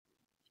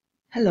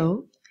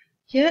Hello,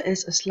 here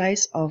is a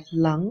slice of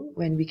lung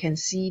when we can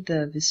see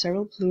the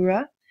visceral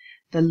pleura,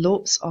 the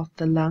lobes of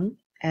the lung,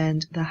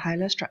 and the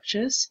hilar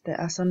structures. There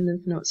are some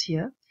lymph nodes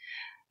here.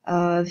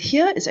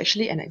 Here is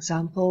actually an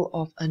example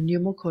of a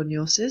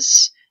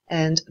pneumoconiosis,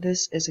 and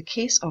this is a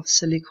case of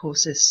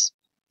silicosis.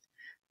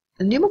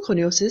 A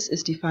pneumoconiosis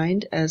is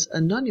defined as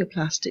a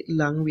non-neoplastic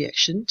lung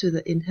reaction to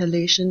the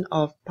inhalation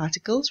of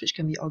particles, which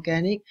can be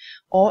organic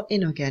or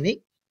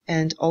inorganic,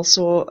 and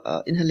also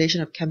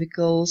inhalation of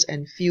chemicals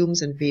and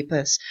fumes and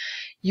vapors.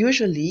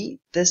 Usually,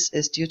 this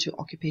is due to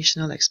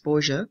occupational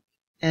exposure.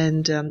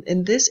 And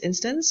in this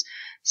instance,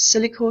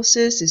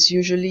 silicosis is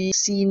usually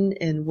seen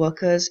in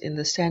workers in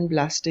the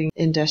sandblasting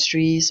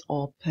industries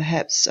or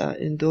perhaps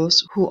in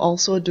those who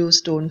also do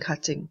stone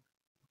cutting.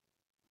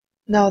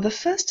 Now, the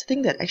first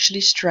thing that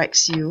actually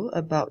strikes you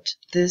about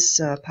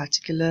this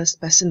particular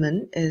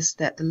specimen is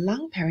that the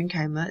lung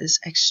parenchyma is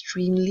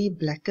extremely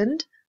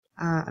blackened.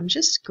 I'm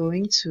just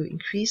going to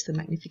increase the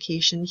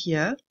magnification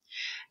here.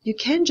 You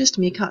can just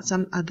make out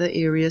some other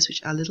areas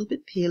which are a little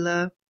bit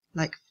paler,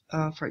 like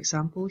for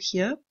example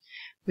here,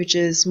 which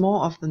is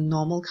more of the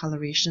normal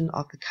coloration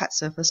of the cut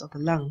surface of the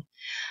lung.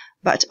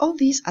 But all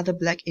these other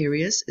black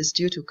areas is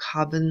due to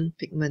carbon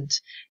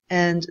pigment,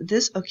 and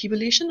this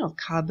accumulation of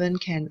carbon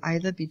can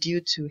either be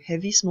due to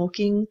heavy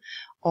smoking,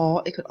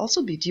 or it could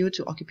also be due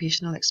to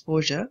occupational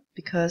exposure,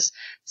 because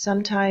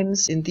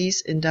sometimes in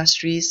these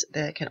industries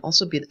there can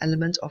also be an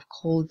element of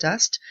coal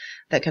dust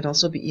that can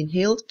also be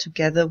inhaled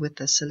together with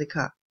the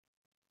silica.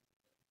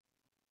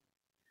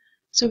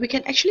 So we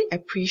can actually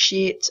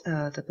appreciate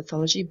the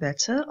pathology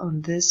better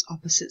on this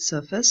opposite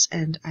surface,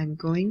 and I'm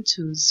going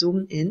to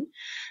zoom in.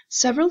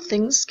 Several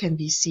things can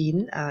be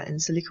seen in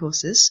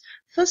silicosis.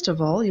 First of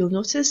all, you'll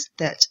notice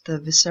that the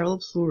visceral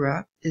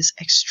pleura is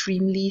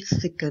extremely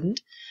thickened,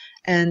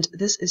 and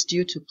this is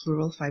due to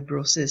pleural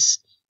fibrosis.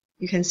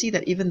 You can see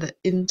that even the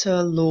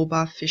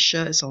interlobar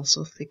fissure is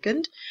also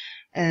thickened,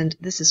 and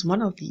this is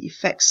one of the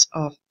effects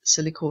of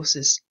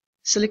silicosis.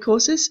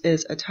 Silicosis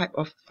is a type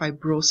of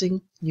fibrosing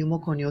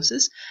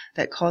pneumoconiosis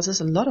that causes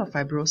a lot of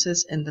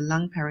fibrosis in the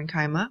lung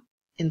parenchyma,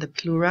 in the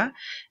pleura,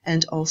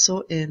 and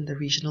also in the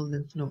regional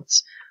lymph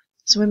nodes.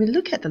 So when we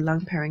look at the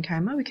lung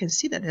parenchyma, we can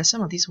see that there are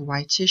some of these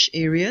whitish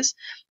areas.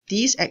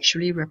 These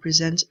actually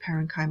represent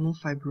parenchymal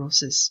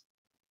fibrosis.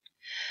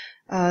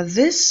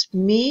 This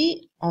may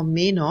or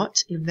may not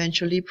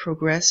eventually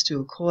progress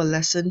to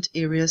coalescent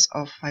areas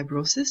of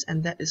fibrosis,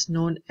 and that is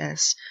known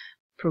as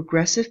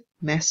progressive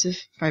massive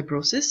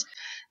fibrosis.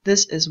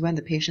 This is when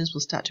the patients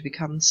will start to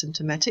become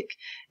symptomatic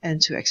and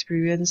to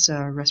experience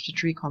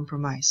respiratory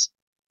compromise.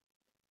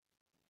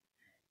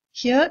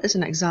 Here is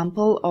an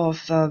example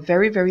of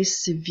very, very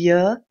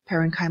severe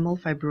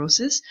parenchymal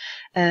fibrosis,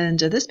 and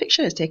this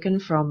picture is taken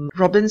from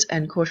Robbins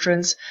and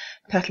Cochran's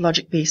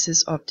pathologic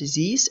basis of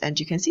disease, and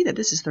you can see that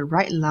this is the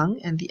right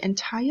lung, and the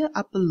entire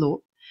upper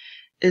lobe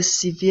is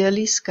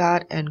severely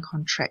scarred and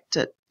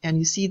contracted. And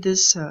you see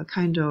this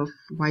kind of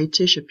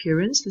whitish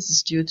appearance. This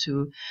is due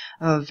to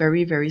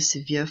very, very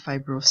severe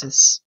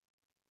fibrosis.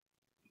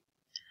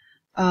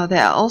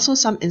 There are also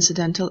some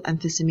incidental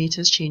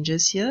emphysematous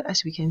changes here,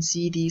 as we can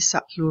see these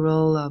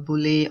subpleural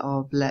bullae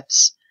or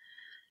blebs.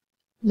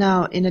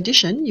 Now, in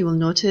addition, you will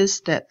notice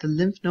that the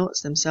lymph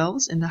nodes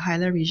themselves in the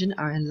hilar region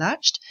are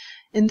enlarged.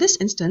 In this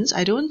instance,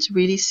 I don't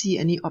really see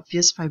any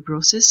obvious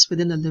fibrosis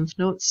within the lymph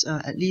nodes,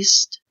 at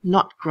least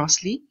not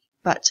grossly.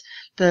 But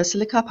the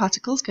silica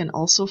particles can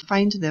also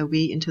find their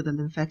way into the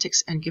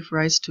lymphatics and give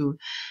rise to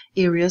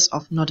areas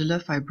of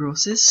nodular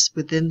fibrosis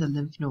within the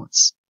lymph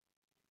nodes.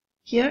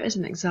 Here is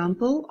an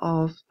example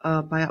of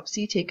a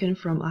biopsy taken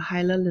from a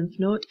hilar lymph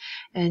node,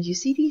 and you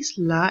see these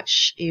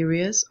large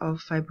areas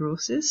of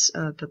fibrosis.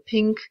 The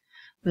pink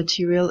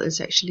material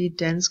is actually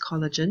dense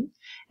collagen,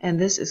 and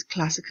this is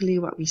classically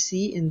what we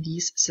see in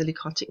these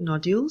silicotic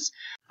nodules.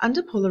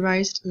 Under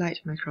polarized light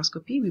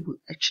microscopy, we would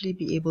actually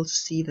be able to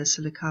see the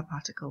silica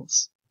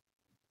particles.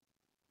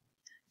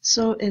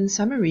 So in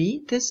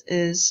summary, this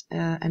is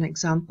an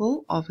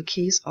example of a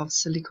case of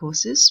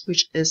silicosis,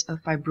 which is a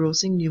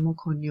fibrosing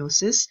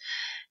pneumoconiosis.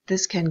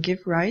 This can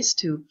give rise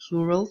to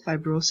pleural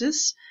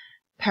fibrosis,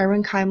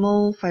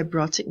 parenchymal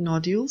fibrotic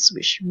nodules,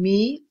 which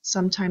may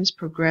sometimes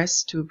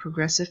progress to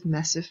progressive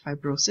massive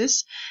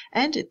fibrosis,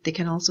 and they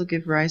can also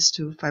give rise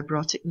to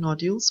fibrotic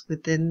nodules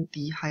within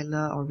the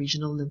hilar or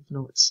regional lymph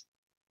nodes.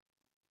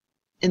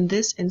 In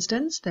this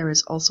instance, there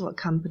is also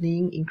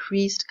accompanying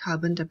increased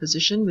carbon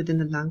deposition within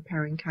the lung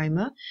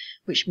parenchyma,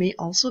 which may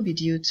also be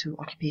due to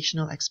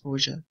occupational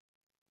exposure.